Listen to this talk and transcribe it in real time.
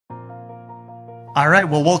All right,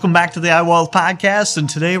 well, welcome back to the iWealth podcast, and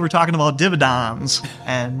today we're talking about dividends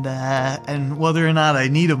and whether or not I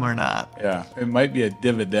need them or not. Yeah, it might be a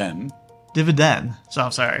dividend. Dividend. So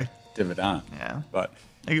I'm sorry. Dividend. Yeah. But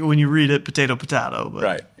like when you read it, potato. But.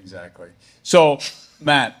 Right, exactly. So,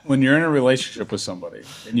 Matt, when you're in a relationship with somebody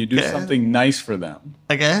and you do something nice for them,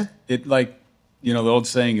 okay, it the old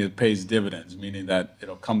saying, it pays dividends, meaning that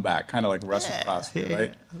it'll come back, kind of like reciprocity,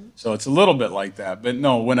 right? So it's a little bit like that. But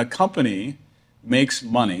no, when a company makes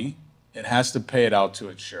money, it has to pay it out to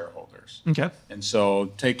its shareholders. Okay. And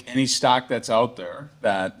so take any stock that's out there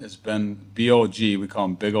that has been BOG, we call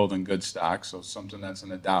them big, old, and good stocks, so something that's in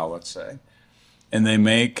the Dow, let's say, and they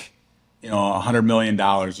make $100 million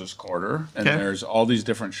this quarter, and there's all these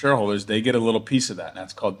different shareholders, they get a little piece of that, and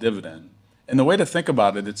that's called dividend. And the way to think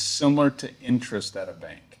about it, it's similar to interest at a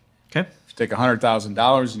bank. Okay. If you take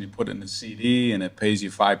 $100,000 and you put it in a CD and it pays you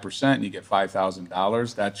 5% and you get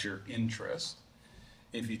 $5,000, that's your interest.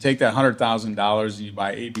 If you take that $100,000 and you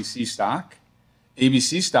buy ABC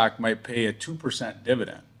stock might pay a 2%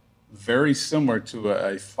 dividend, very similar to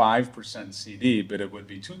a 5% CD, but it would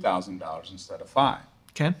be $2,000 instead of $5,000.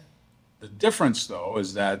 Okay. The difference, though,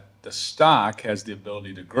 is that the stock has the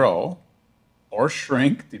ability to grow or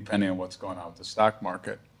shrink, depending on what's going on with the stock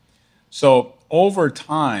market. So over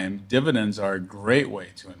time, dividends are a great way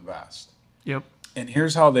to invest. Yep. And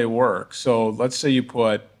here's how they work. So let's say you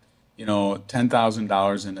put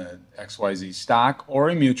 $10,000 in an XYZ stock or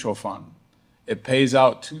a mutual fund. It pays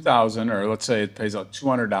out $2,000, or let's say it pays out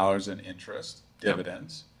 $200 in interest,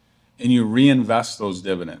 dividends, and you reinvest those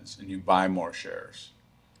dividends and you buy more shares.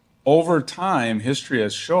 Over time, history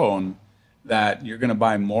has shown that you're going to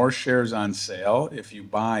buy more shares on sale if you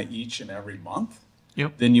buy each and every month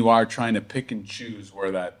than you are trying to pick and choose where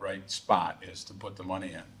that right spot is to put the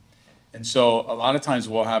money in. And so a lot of times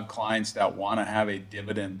we'll have clients that want to have a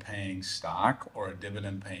dividend-paying stock or a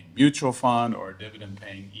dividend-paying mutual fund or a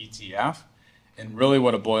dividend-paying ETF. And really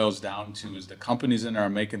what it boils down to is the companies in there are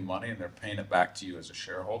making money and they're paying it back to you as a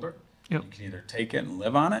shareholder. Yep. You can either take it and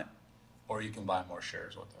live on it, or you can buy more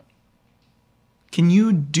shares with it. Can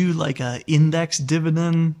you do like a index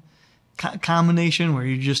dividend combination where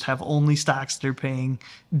you just have only stocks that are paying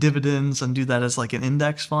dividends and do that as like an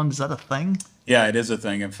index fund? Is that a thing? Yeah, it is a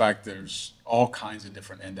thing. In fact, there's all kinds of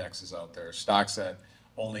different indexes out there. Stocks that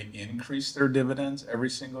only increase their dividends every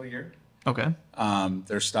single year. Okay.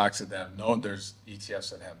 There's stocks that there's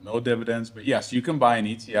ETFs that have no dividends. But yes, you can buy an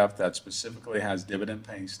ETF that specifically has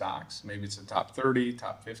dividend-paying stocks. Maybe it's the top 30,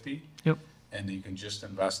 top 50. Yep. And you can just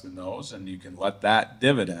invest in those, and you can let that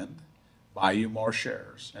dividend buy you more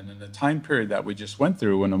shares. And in the time period that we just went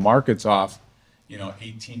through, when the market's off,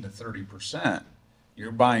 18 to 30%,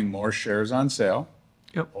 you're buying more shares on sale.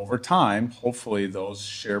 Yep. Over time, hopefully those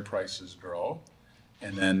share prices grow,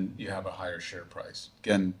 and then you have a higher share price.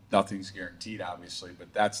 Again, nothing's guaranteed, obviously,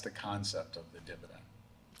 but that's the concept of the dividend.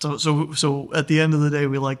 So at the end of the day,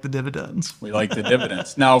 we like the dividends. We like the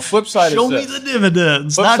dividends. Now, flip side show is me this. the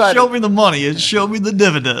dividends, not show me the money. It's show me the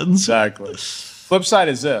dividends. Exactly. Flip side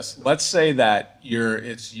is this. Let's say that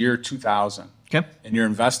it's year 2000. Okay. And you're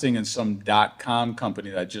investing in some .com company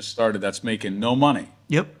that just started that's making no money.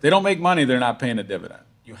 Yep. They don't make money, they're not paying a dividend.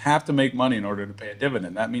 You have to make money in order to pay a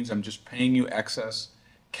dividend. That means I'm just paying you excess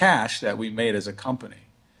cash that we made as a company.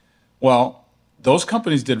 Well, those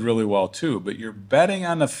companies did really well too, but you're betting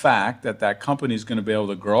on the fact that that company is going to be able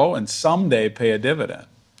to grow and someday pay a dividend.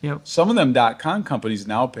 Yep. Some of them .com companies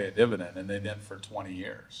now pay a dividend, and they did for 20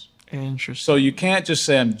 years. Interesting. So you can't just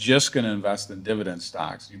say, I'm just going to invest in dividend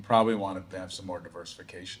stocks. You probably want to have some more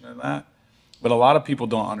diversification in that. But a lot of people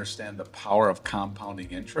don't understand the power of compounding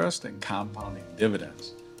interest and compounding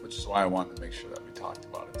dividends, which is why I wanted to make sure that we talked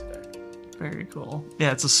about it today. Very cool.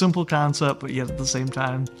 Yeah, it's a simple concept, but yet at the same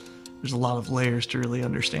time, there's a lot of layers to really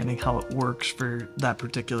understanding how it works for that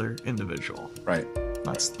particular individual. Right.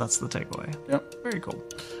 That's the takeaway. Yep. Very cool.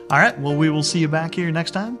 All right. Well, we will see you back here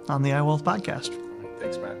next time on the iWealth podcast. All right.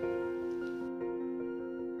 Thanks, Matt.